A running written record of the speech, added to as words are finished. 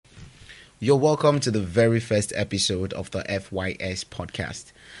You're welcome to the very first episode of the FYS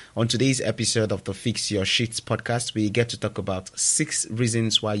podcast. On today's episode of the Fix Your Shit podcast, we get to talk about 6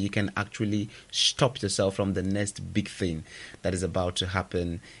 reasons why you can actually stop yourself from the next big thing that is about to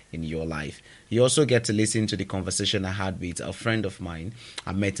happen in your life. You also get to listen to the conversation I had with a friend of mine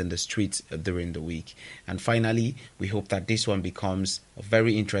I met in the street during the week. And finally, we hope that this one becomes a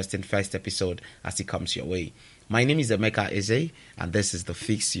very interesting first episode as it comes your way. My name is Emeka Eze, and this is the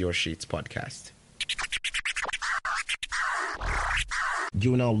Fix Your Shit podcast.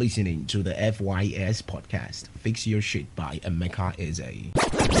 You're now listening to the FYS podcast, Fix Your Shit by Emeka Eze.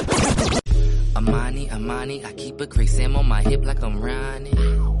 Amani, I keep a Craig Sam on my hip like I'm Ronnie.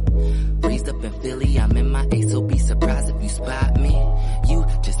 Raised up in Philly, I'm in my A, so be surprised if you spot me. You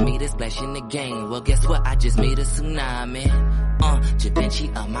just made a splash in the game, well guess what, I just made a tsunami. Givenchy,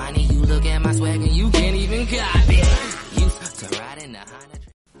 Amani, you look at my swag and you can't even copy. Used to ride in the Honda.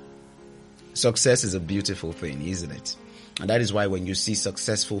 Success is a beautiful thing, isn't it? And that is why when you see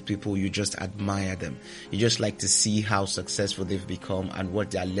successful people, you just admire them. You just like to see how successful they've become and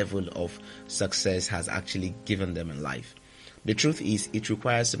what their level of success has actually given them in life. The truth is, it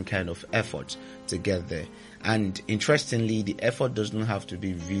requires some kind of effort to get there. And interestingly, the effort does not have to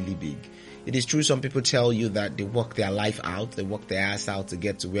be really big. It is true, some people tell you that they work their life out, they work their ass out to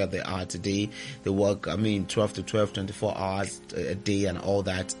get to where they are today. They work, 12 to 12, 24 hours a day and all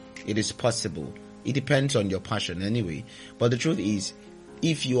that. It is possible. It depends on your passion anyway. But the truth is,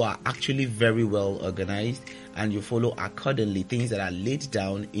 if you are actually very well organized and you follow accordingly things that are laid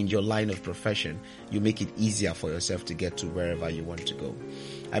down in your line of profession, you make it easier for yourself to get to wherever you want to go.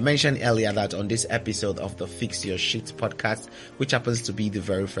 I mentioned earlier that on this episode of the Fix Your Shit podcast, which happens to be the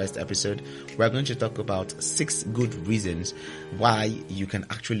very first episode, we're going to talk about 6 good reasons why you can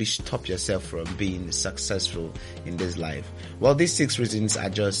actually stop yourself from being successful in this life. Well, these 6 reasons are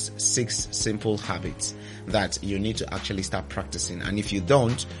just 6 simple habits that you need to actually start practicing. And if you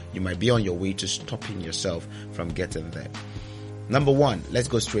don't, you might be on your way to stopping yourself from getting there. Number 1, let's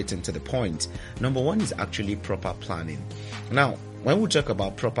go straight into the point. Number 1 is actually proper planning. Now, when we talk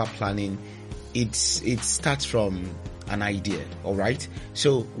about proper planning, it starts from an idea, all right?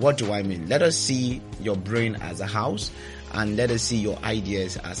 So what do I mean? Let us see your brain as a house and let us see your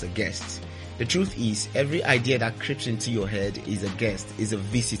ideas as a guest. The truth is, every idea that creeps into your head is a guest, is a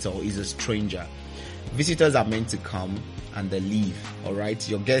visitor, is a stranger. Visitors are meant to come and they leave, all right?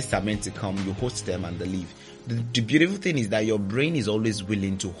 Your guests are meant to come, you host them and they leave. The beautiful thing is that your brain is always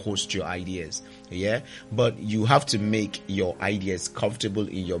willing to host your ideas, yeah? But you have to make your ideas comfortable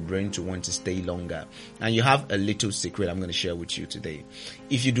in your brain to want to stay longer. And you have a little secret I'm going to share with you today.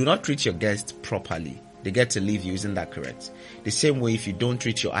 If you do not treat your guests properly, they get to leave you, isn't that correct? The same way, if you don't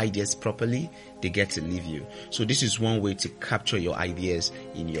treat your ideas properly, they get to leave you. So this is one way to capture your ideas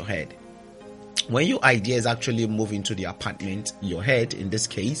in your head. When your ideas actually move into the apartment, your head in this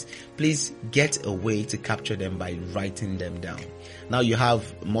case, please get a way to capture them by writing them down. Now you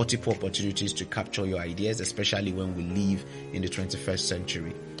have multiple opportunities to capture your ideas, especially when we live in the 21st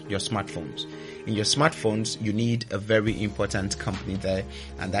century. Your smartphones. In your smartphones, you need a very important company there,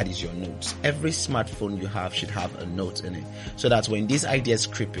 and that is your notes. Every smartphone you have should have a note in it, so that when these ideas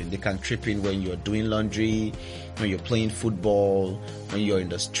creep in, they can creep in when you're doing laundry, when you're playing football, when you're in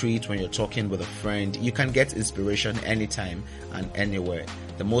the street, when you're talking with a friend. You can get inspiration anytime and anywhere.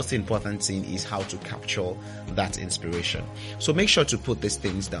 The most important thing is how to capture that inspiration. So make sure to put these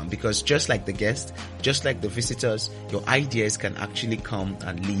things down, because just like the guests, just like the visitors, your ideas can actually come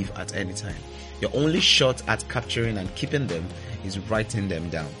and leave at any time. Your only shot at capturing and keeping them is writing them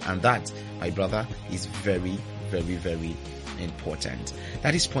down. And that, my brother, is very, very, very important.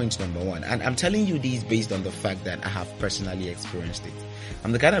 That is point number 1. And I'm telling you this based on the fact that I have personally experienced it.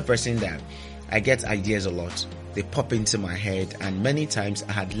 I'm the kind of person that I get ideas a lot. They pop into my head, and many times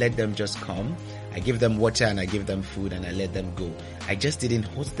I had let them just come. I give them water and I give them food and I let them go. I just didn't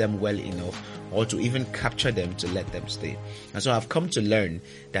host them well enough or to even capture them to let them stay. And so I've come to learn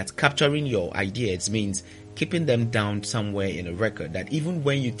that capturing your ideas means keeping them down somewhere in a record, that even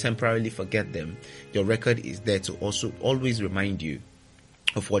when you temporarily forget them, your record is there to also always remind you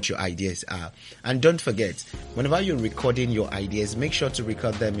of what your ideas are. And don't forget, whenever you're recording your ideas, make sure to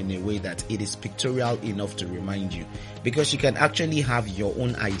record them in a way that it is pictorial enough to remind you, because you can actually have your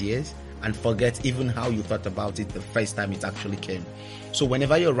own ideas and forget even how you thought about it the first time it actually came. So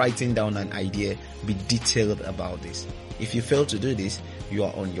whenever you're writing down an idea, be detailed about this. If you fail to do this, you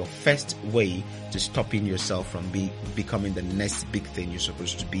are on your first way to stopping yourself from becoming the next big thing you're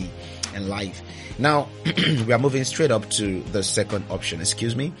supposed to be in life. Now, we are moving straight up to the second option,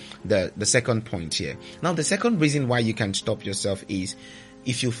 the second point here. Now, the second reason why you can stop yourself is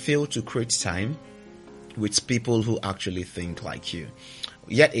if you fail to create time with people who actually think like you.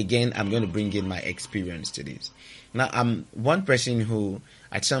 Yet again, I'm going to bring in my experience to this. Now, I'm one person who,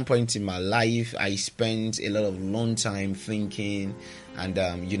 at some point in my life, I spent a lot of long time thinking and,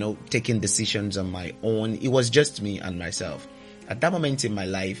 taking decisions on my own. It was just me and myself. At that moment in my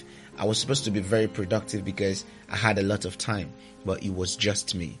life, I was supposed to be very productive because I had a lot of time, but it was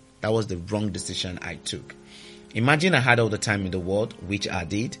just me. That was the wrong decision I took. Imagine I had all the time in the world, which I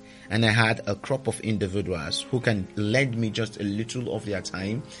did, and I had a crop of individuals who can lend me just a little of their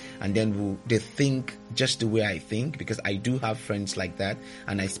time, and then they think just the way I think, because I do have friends like that,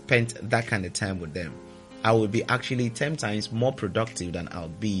 and I spent that kind of time with them. I will be actually 10 times more productive than I'll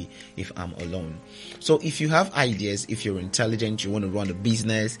be if I'm alone. So if you have ideas, if you're intelligent, you want to run a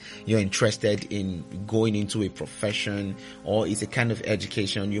business, you're interested in going into a profession, or it's a kind of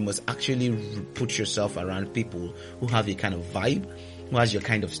education, you must actually put yourself around people who have a kind of vibe, who has your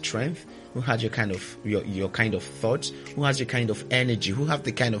kind of strength, who has your kind of your kind of thoughts, who has your kind of energy, who have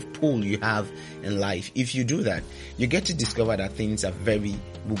the kind of pull you have in life. If you do that, you get to discover that things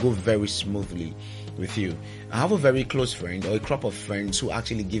will go very smoothly with you. I have a very close friend, or a crop of friends, who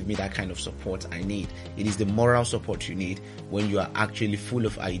actually give me that kind of support I need. It is the moral support you need when you are actually full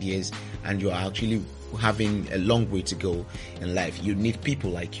of ideas and you are actually having a long way to go in life. You need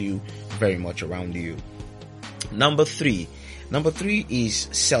people like you very much around you. Number three is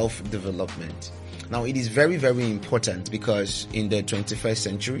self-development. Now, it is very, very important because in the 21st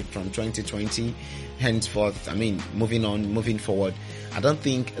century, from 2020 henceforth, moving forward, I don't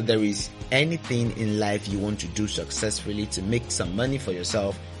think there is anything in life you want to do successfully to make some money for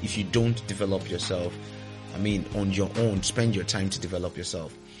yourself if you don't develop yourself. On your own, spend your time to develop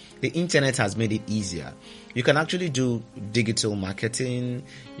yourself. The internet has made it easier. You can actually do digital marketing,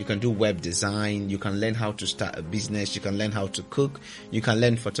 you can do web design, you can learn how to start a business, you can learn how to cook, you can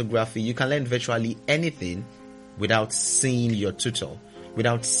learn photography, you can learn virtually anything without seeing your tutor,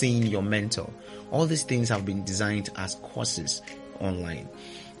 without seeing your mentor. All these things have been designed as courses online.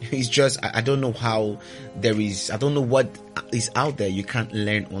 It's just, I don't know I don't know what is out there you can't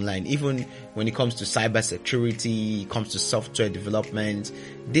learn online. Even when it comes to cybersecurity, it comes to software development,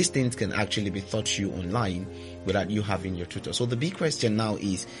 these things can actually be taught you online without you having your tutor. So the big question now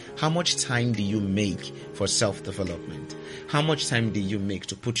is, how much time do you make for self-development? How much time do you make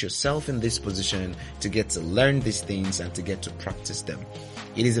to put yourself in this position to get to learn these things and to get to practice them?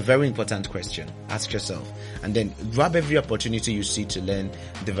 It is a very important question. Ask yourself, and then grab every opportunity you see to learn,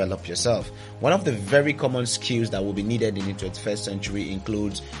 develop yourself. One of the very common skills that will be needed in the 21st century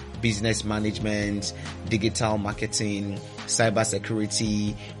includes business management, digital marketing,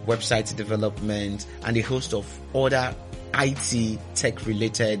 cybersecurity, website development, and a host of other IT tech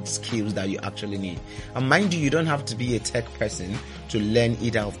related skills that you actually need. And mind you don't have to be a tech person to learn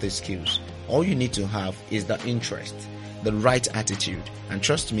either of these skills. All you need to have is the interest, the right attitude, and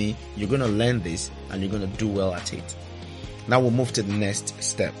trust me, you're going to learn this and you're going to do well at it. Now we'll move to the next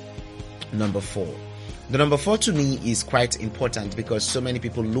step. Number 4. The number 4 to me is quite important because so many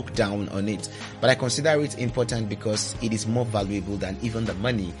people look down on it, but I consider it important because it is more valuable than even the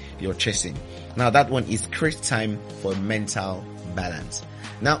money you're chasing. Now that one is create time for mental balance.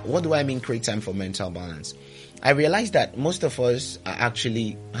 Now, what do I mean create time for mental balance? I realize that most of us are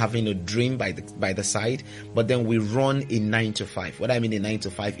actually having a dream by the side, but then we run a 9 to 5. What I mean a 9 to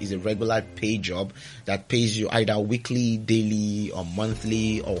 5 is a regular pay job that pays you either weekly, daily, or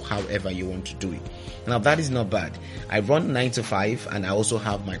monthly, or however you want to do it. Now that is not bad. I run 9 to 5 and I also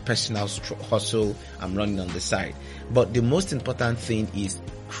have my personal hustle I'm running on the side. But the most important thing is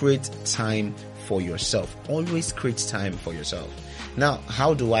create time for yourself. Always create time for yourself. Now,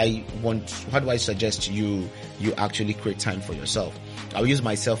 how do I suggest you actually create time for yourself? I'll use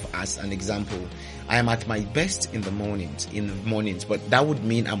myself as an example. I am at my best in the mornings, but that would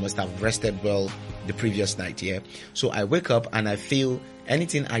mean I must have rested well the previous night, yeah? So I wake up and I feel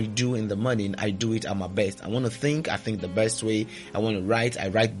anything I do in the morning, I do it at my best. I want to think the best way. I want to write, I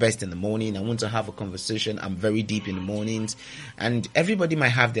write best in the morning. I want to have a conversation, I'm very deep in the mornings. And everybody might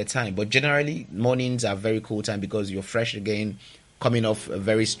have their time, but generally mornings are very cool time because you're fresh again, coming off a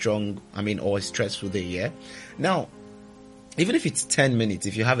very strong, or a stressful day, yeah? Now, even if it's 10 minutes,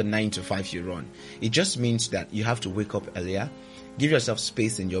 if you have a 9 to 5 you run, it just means that you have to wake up earlier, Give yourself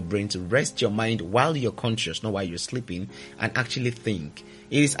space in your brain to rest your mind while you're conscious, not while you're sleeping, and actually think.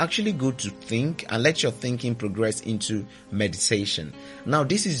 It is actually good to think and let your thinking progress into meditation. Now,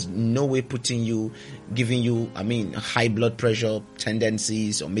 this is no way giving you, high blood pressure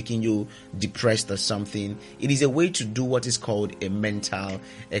tendencies or making you depressed or something. It is a way to do what is called a mental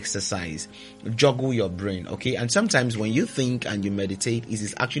exercise. Juggle your brain, okay? And sometimes when you think and you meditate, it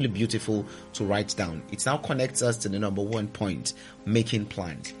is actually beautiful to write down. It now connects us to the number one point, making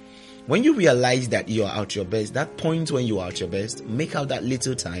plans. When you realize that you are at your best, that point when you are at your best, make out that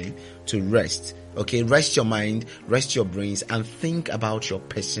little time to rest. Okay, rest your mind, rest your brains, and think about your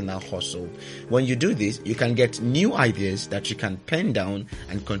personal hustle. When you do this, you can get new ideas that you can pen down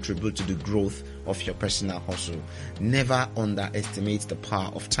and contribute to the growth of your personal hustle. Never underestimate the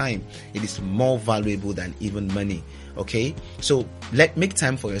power of time. It is more valuable than even money. Okay, so make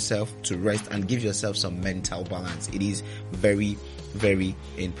time for yourself to rest and give yourself some mental balance. It is very, very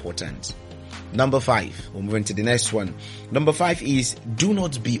important. Number 5, we're moving to the next one. Number 5 is do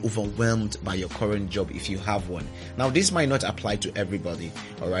not be overwhelmed by your current job if you have one. Now, this might not apply to everybody,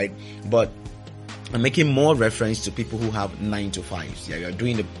 all right, but I'm making more reference to people who have 9 to 5s. Yeah, you're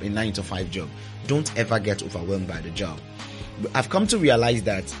doing a 9 to 5 job. Don't ever get overwhelmed by the job. I've come to realize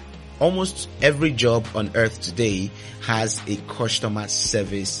that almost every job on earth today has a customer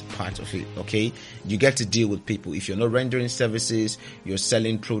service part of it, okay? You get to deal with people. If you're not rendering services, you're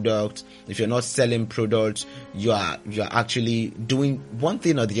selling products. If you're not selling products, you're actually doing one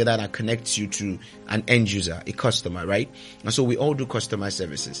thing or the other that connects you to an end user, a customer, right? And so we all do customer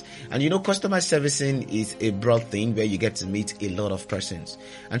services. And customer servicing is a broad thing where you get to meet a lot of persons.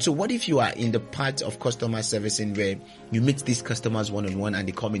 And so what if you are in the part of customer servicing where you meet these customers one-on-one and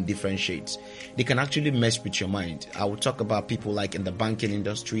they come in different shades? They can actually mess with your mind. I will talk about people like in the banking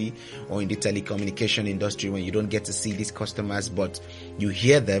industry or in the telecommunication industry when you don't get to see these customers, but you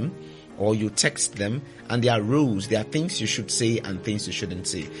hear them or you text them, and there are rules, there are things you should say and things you shouldn't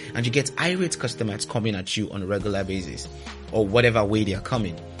say. And you get irate customers coming at you on a regular basis or whatever way they are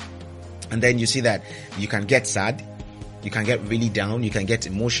coming. And then you see that you can get sad, you can get really down, you can get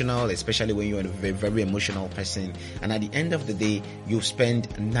emotional, especially when you're a very, very emotional person. And at the end of the day, you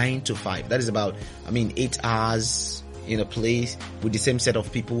spend 9 to 5. That is about, 8 hours in a place with the same set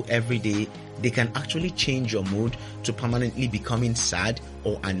of people every day. They can actually change your mood to permanently becoming sad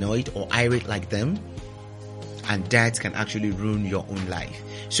or annoyed or irate like them. And that can actually ruin your own life.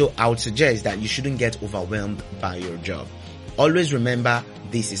 So I would suggest that you shouldn't get overwhelmed by your job. Always remember,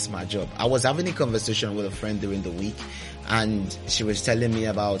 this is my job. I was having a conversation with a friend during the week, and she was telling me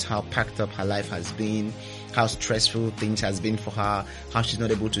about how packed up her life has been, how stressful things has been for her, how she's not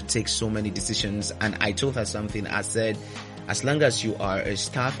able to take so many decisions. And I told her something. I said, as long as you are a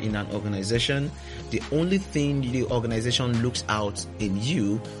staff in an organization, the only thing the organization looks out in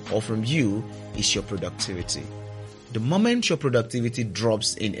you or from you is your productivity. The moment your productivity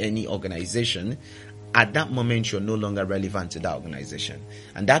drops in any organization, at that moment, you're no longer relevant to that organization.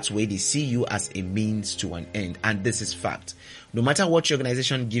 And that's where they see you as a means to an end. And this is fact. No matter what your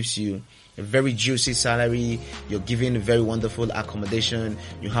organization gives you, a very juicy salary, you're given very wonderful accommodation,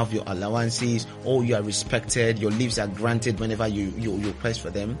 you have your allowances, or you are respected, your leaves are granted whenever you request for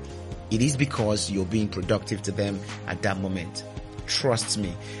them, it is because you're being productive to them at that moment. Trust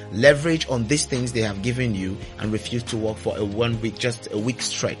me. Leverage on these things they have given you and refuse to work for just a week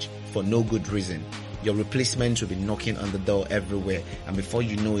stretch for no good reason. Your replacement will be knocking on the door everywhere, and before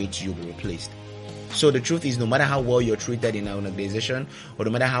you know it, you'll be replaced. So the truth is, no matter how well you're treated in an organization, or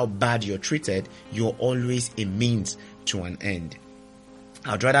no matter how bad you're treated, you're always a means to an end.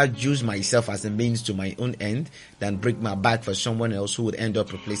 I'd rather use myself as a means to my own end than break my back for someone else who would end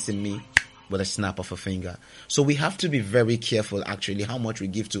up replacing me with a snap of a finger. So we have to be very careful actually how much we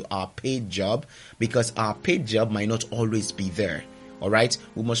give to our paid job, because our paid job might not always be there. Alright,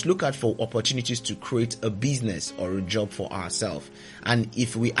 we must look out for opportunities to create a business or a job for ourselves. And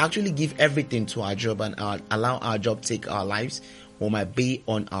if we actually give everything to our job and allow our job take our lives, we might be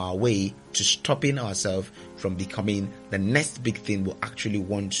on our way to stopping ourselves from becoming the next big thing we actually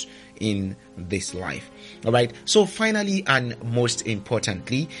want in this life. Alright, so finally and most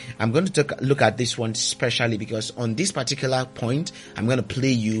importantly, I'm going to look at this one specially because on this particular point, I'm going to play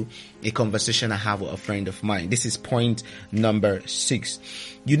you a conversation I have with a friend of mine. This is point number 6.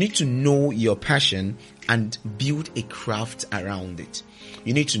 You need to know your passion and build a craft around it.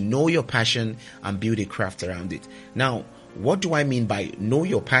 You need to know your passion and build a craft around it. Now, what do I mean by know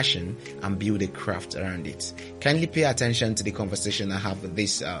your passion and build a craft around it? Kindly pay attention to the conversation I have with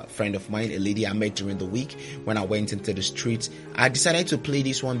this friend of mine, a lady I met during the week when I went into the street. I decided to play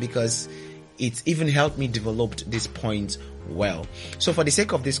this one because it even helped me develop this point well. So for the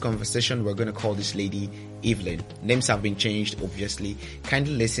sake of this conversation, we're going to call this lady Evelyn. Names have been changed, obviously.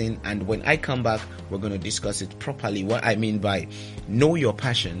 Kindly listen, and when I come back, we're going to discuss it properly. What I mean by know your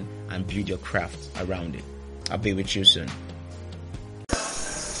passion and build your craft around it. I'll be with you soon. So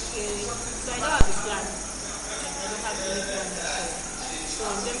I don't have a plan. I don't have any plan. So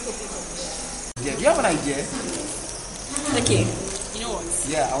I'm just hoping for the best. Yeah, do you have an idea? Okay, you know what?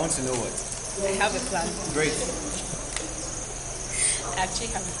 Yeah, I want to know what. I have a plan. Great. I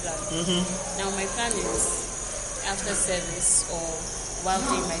actually have a plan. Now my plan is after service or while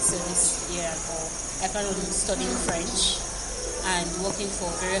doing my service year or I plan on studying French and working for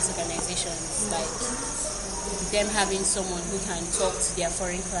various organizations, like them having someone who can talk to their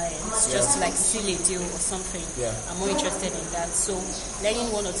foreign clients just to like seal a deal or something. I'm more interested in that. So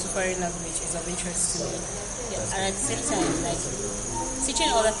learning one or two foreign language is of interest to me. And at the same time, like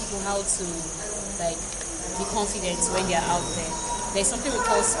teaching other people how to like be confident when they are out there. There's something we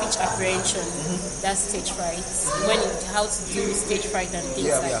call speech apprehension. That's stage fright. How to deal with stage fright and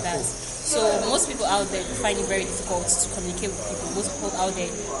things like that. So most people out there find it very difficult to communicate with people. Most people out there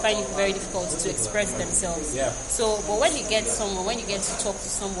find it very difficult to express themselves. So, but when you get to talk to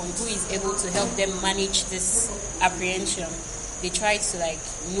someone who is able to help them manage this apprehension, they try to like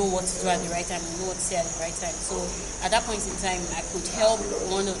know what to do at the right time, know what to say at the right time. So at that point in time, I could help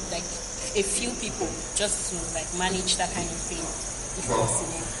one of like a few people just to like manage that kind of thing if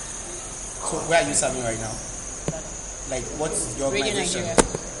possible. So where are you serving right now? Like what's your Radio organization?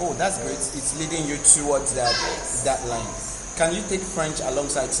 Nigeria. Oh, that's great. It's leading you towards that line. Can you take French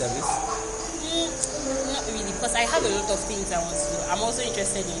alongside service? Not really, because I have a lot of things I want to do. I'm also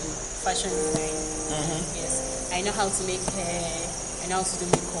interested in fashion design. Yes, I know how to make hair. I know how to do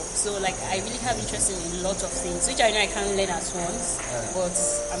makeup. So, like, I really have interest in a lot of things, which I know I can't learn at once. But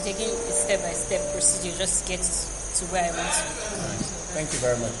I'm taking a step-by-step procedure just to get to where I want to. Thank you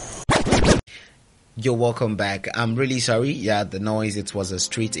very much. You're welcome back. I'm really sorry. Yeah, the noise, it was a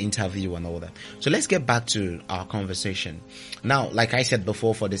street interview and all that. So let's get back to our conversation. Now, like I said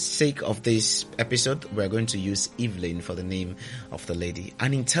before, for the sake of this episode, we're going to use Evelyn for the name of the lady.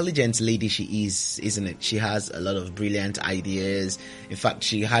 An intelligent lady she is, isn't it? She has a lot of brilliant ideas. In fact,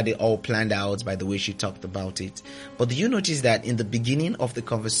 she had it all planned out by the way she talked about it. But do you notice that in the beginning of the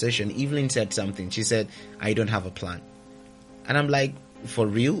conversation, Evelyn said something. She said, I don't have a plan. And I'm like, for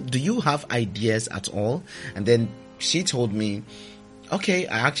real? Do you have ideas at all? And then she told me, okay,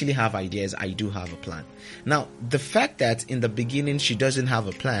 I actually have ideas. I do have a plan. Now, the fact that in the beginning she doesn't have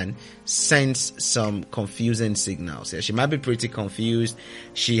a plan sends some confusing signals. Yeah, she might be pretty confused.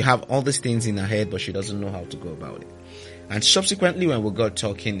 She have all these things in her head, but she doesn't know how to go about it. And subsequently, when we got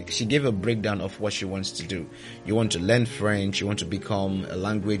talking, she gave a breakdown of what she wants to do. You want to learn French, you want to become a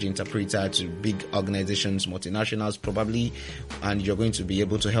language interpreter to big organizations, multinationals probably, and you're going to be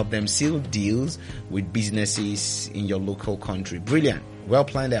able to help them seal deals with businesses in your local country. Brilliant. Well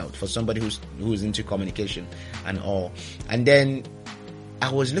planned out for somebody who's into communication and all. And then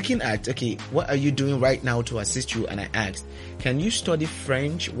I was looking at, okay, what are you doing right now to assist you? And I asked, can you study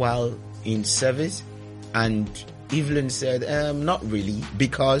French while in service? And Evelyn said, not really,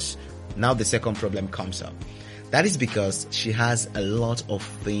 because now the second problem comes up. That is because she has a lot of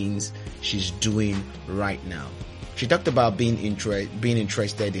things she's doing right now. She talked about being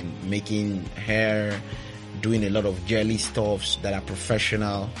interested in making hair, doing a lot of girly stuffs that are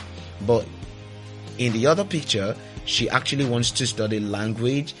professional. But in the other picture, she actually wants to study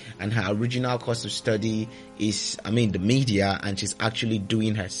language, and her original course of study is, the media, and she's actually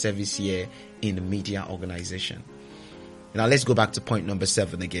doing her service year in the media organization. Now let's go back to point number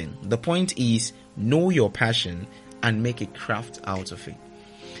 7 again. The point is, know your passion and make a craft out of it.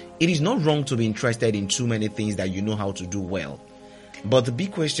 It is not wrong to be interested in too many things that you know how to do well. But the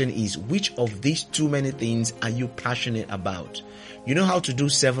big question is, which of these too many things are you passionate about? You know how to do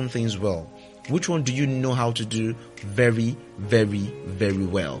 7 things well. Which one do you know how to do very, very, very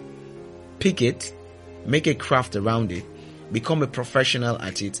well? Pick it, make a craft around it, become a professional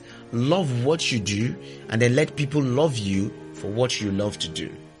at it, love what you do, and then let people love you for what you love to do.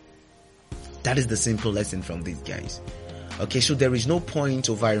 That is the simple lesson from these guys. Okay, so there is no point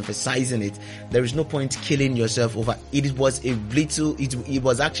overemphasizing it. There is no point killing yourself over it. It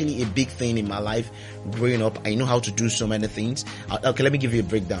was actually a big thing in my life growing up. I know how to do so many things. Okay, let me give you a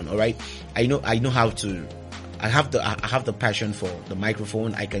breakdown. All right, I know how to. I have the passion for the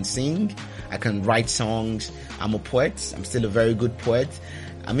microphone. I can sing. I can write songs. I'm a poet. I'm still a very good poet.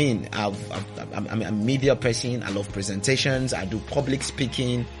 I'm a media person. I love presentations. I do public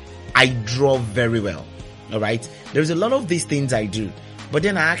speaking. I draw very well. All right. There's a lot of these things I do. But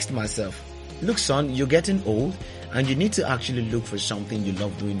then I asked myself, Look, son, you're getting old and you need to actually look for something you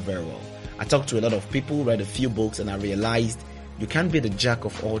love doing very well. I talked to a lot of people, read a few books, and I realized you can't be the jack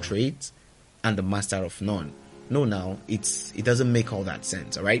of all trades and the master of none. No, now it doesn't make all that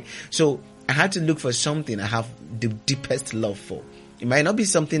sense. All right. So I had to look for something I have the deepest love for. It might not be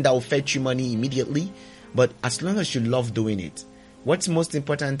something that will fetch you money immediately, but as long as you love doing it, what's most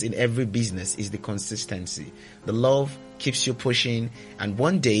important in every business is the consistency. The love keeps you pushing, and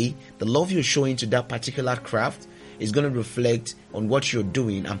one day the love you're showing to that particular craft is going to reflect on what you're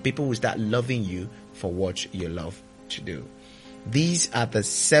doing, and people will start loving you for what you love to do. These are the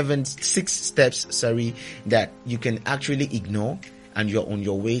 6 steps, that you can actually ignore, and you're on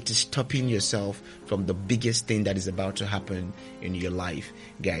your way to stopping yourself from the biggest thing that is about to happen in your life,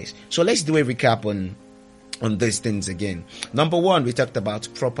 guys. So let's do a recap on these things again. Number 1, we talked about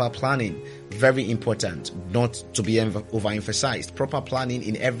proper planning. Very important, not to be overemphasized. Proper planning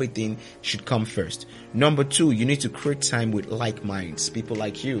in everything should come first. Number 2, you need to create time with like minds, people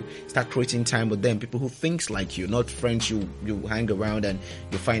like you. Start creating time with them, people who think like you, not friends you hang around and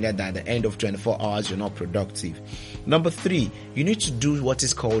you find out that at the end of 24 hours you're not productive. Number 3, you need to do what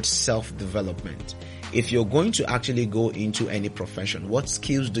is called self-development. If you're going to actually go into any profession, what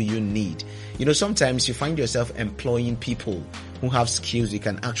skills do you need? Sometimes you find yourself employing people who have skills you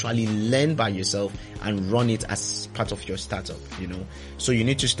can actually learn by yourself and run it as part of your startup, So you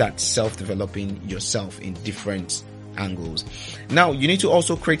need to start self-developing yourself in different angles. Now, you need to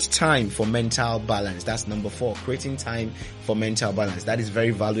also create time for mental balance. That's number 4, creating time for mental balance. That is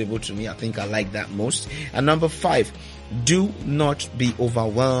very valuable to me. I think I like that most. And number 5, do not be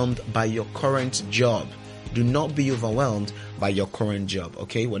overwhelmed by your current job. Do not be overwhelmed by your current job,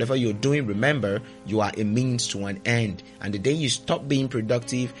 okay? Whatever you're doing, remember, you are a means to an end. And the day you stop being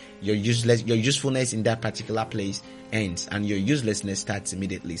productive, your usefulness in that particular place ends and your uselessness starts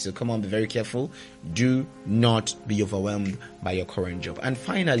immediately. So come on, be very careful. Do not be overwhelmed by your current job. And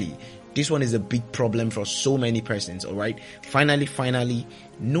finally, this one is a big problem for so many persons, all right? Finally,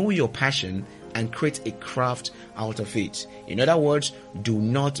 know your passion and create a craft out of it. In other words, do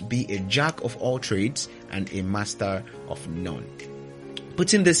not be a jack of all trades and a master of none.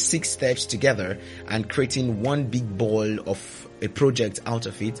 Putting these 6 steps together and creating one big ball of a project out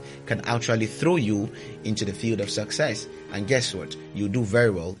of it can actually throw you into the field of success. And guess what? You do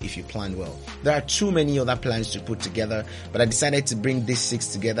very well if you plan well. There are too many other plans to put together, but I decided to bring these 6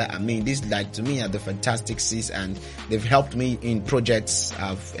 together. I mean, these to me are the fantastic 6, and they've helped me in projects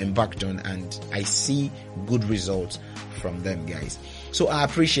I've embarked on, and I see good results from them, guys. So I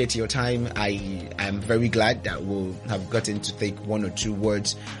appreciate your time. I am very glad that we'll have gotten to take 1 or 2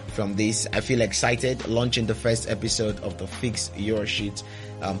 words from this. I feel excited launching the first episode of the Fix Your Shit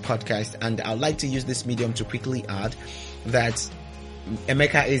podcast, and I'd like to use this medium to quickly add that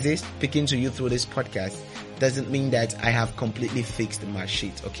Emeka Eze speaking to you through this podcast doesn't mean that I have completely fixed my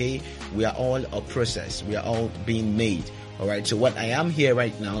shit, okay? We are all a process. We are all being made. All right. So what I am here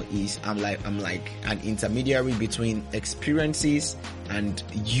right now is I'm like an intermediary between experiences and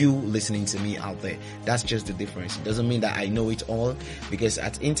you listening to me out there. That's just the difference. It doesn't mean that I know it all, because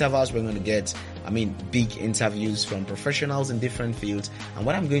at intervals we're going to get, big interviews from professionals in different fields. And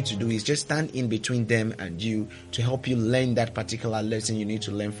what I'm going to do is just stand in between them and you to help you learn that particular lesson you need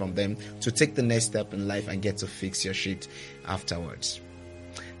to learn from them to take the next step in life and get to fix your shit afterwards.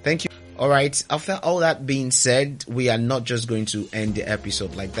 Thank you. Alright, after all that being said, we are not just going to end the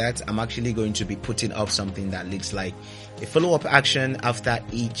episode like that. I'm actually going to be putting up something that looks like a follow-up action after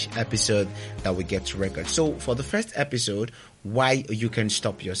each episode that we get to record. So for the first episode, why you can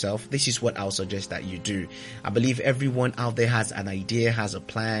stop yourself, this is what I'll suggest that you do. I believe everyone out there has an idea, has a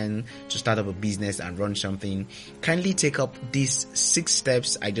plan to start up a business and run something. Kindly take up these 6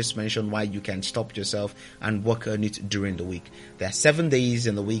 steps I just mentioned why you can stop yourself and work on it during the week. There are 7 days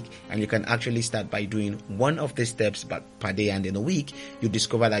in the week, and you can actually start by doing one of the steps but per day, and in a week you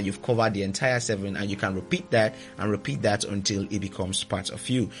discover that you've covered the entire 7, and you can repeat that until it becomes part of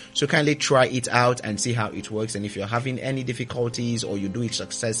you. So kindly try it out and see how it works. And if you're having any difficulties or you do it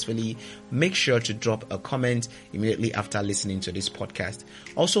successfully, make sure to drop a comment immediately after listening to this podcast.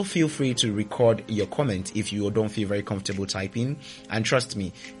 Also, feel free to record your comment if you don't feel very comfortable typing, and trust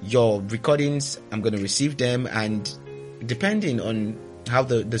me, your recordings, I'm going to receive them, and depending on how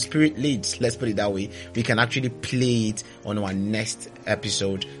the spirit leads, let's put it that way, we can actually play it on our next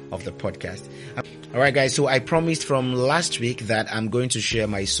episode of the podcast. Alright guys, so I promised from last week that I'm going to share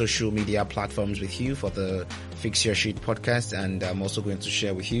my social media platforms with you for the Fix Your Shit podcast, and I'm also going to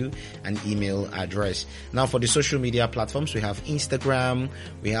share with you an email address. Now for the social media platforms, we have Instagram,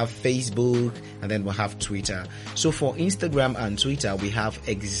 we have Facebook, and then we have Twitter. So for Instagram and Twitter, we have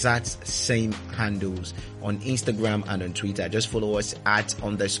exact same handles on Instagram and on Twitter. Just follow us at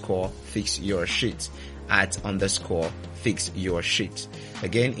 _Fix Your Shit. At _Fix Your Shit.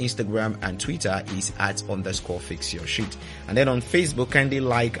 Again, Instagram and Twitter is at _Fix Your Shit. And then on Facebook, kindly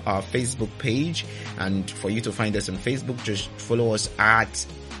like our Facebook page. And for you to find us on Facebook, just follow us at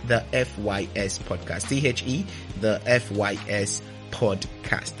the FYS Podcast. THE, the FYS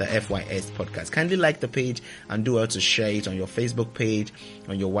Podcast, the FYS Podcast. Kindly like the page and do well to share it on your Facebook page,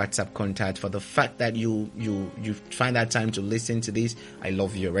 on your WhatsApp contact. For the fact that you find that time to listen to this, I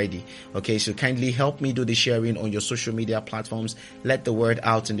love you already. Okay, so kindly help me do the sharing on your social media platforms. Let the word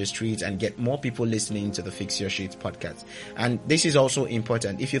out in the streets and get more people listening to the Fix Your Shit podcast. And this is also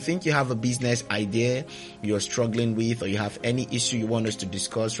important. If you think you have a business idea you're struggling with, or you have any issue you want us to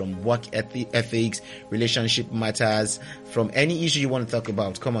discuss, from work ethics, relationship matters, from any issue you want to talk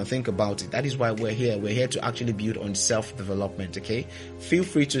about, come on, think about it. That is why we're here. We're here to actually build on self-development, okay? Feel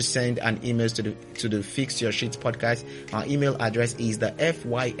free to send an email to the Fix Your Shit podcast. Our email address is the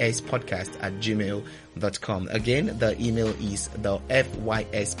fyspodcast@gmail.com. Again, the email is the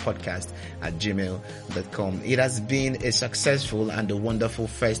fyspodcast@gmail.com. It has been a successful and a wonderful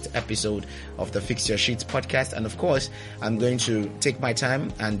first episode of the Fix Your Shit podcast. And of course, I'm going to take my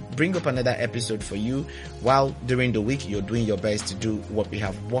time and bring up another episode for you, while during the week you're doing your best to do what we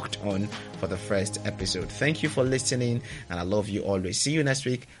have worked on for the first episode. Thank you for listening, and I love you always. See you next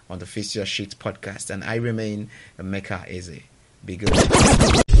week on the Fix Your Shit podcast. And I remain Emeka Eze. Be good.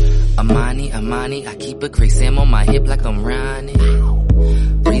 Amani, I keep a Craig Sam on my hip like I'm Ronnie.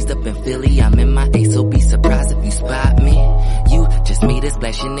 Raised up in Philly, I'm in my ace, so be surprised if you spot me. You just made a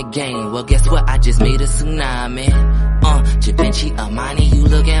splash in the game, well guess what, I just made a tsunami. Givenchy, Amani, you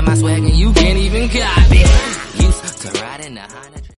look at my swag and you can't even copy. Used to ride in the Honda.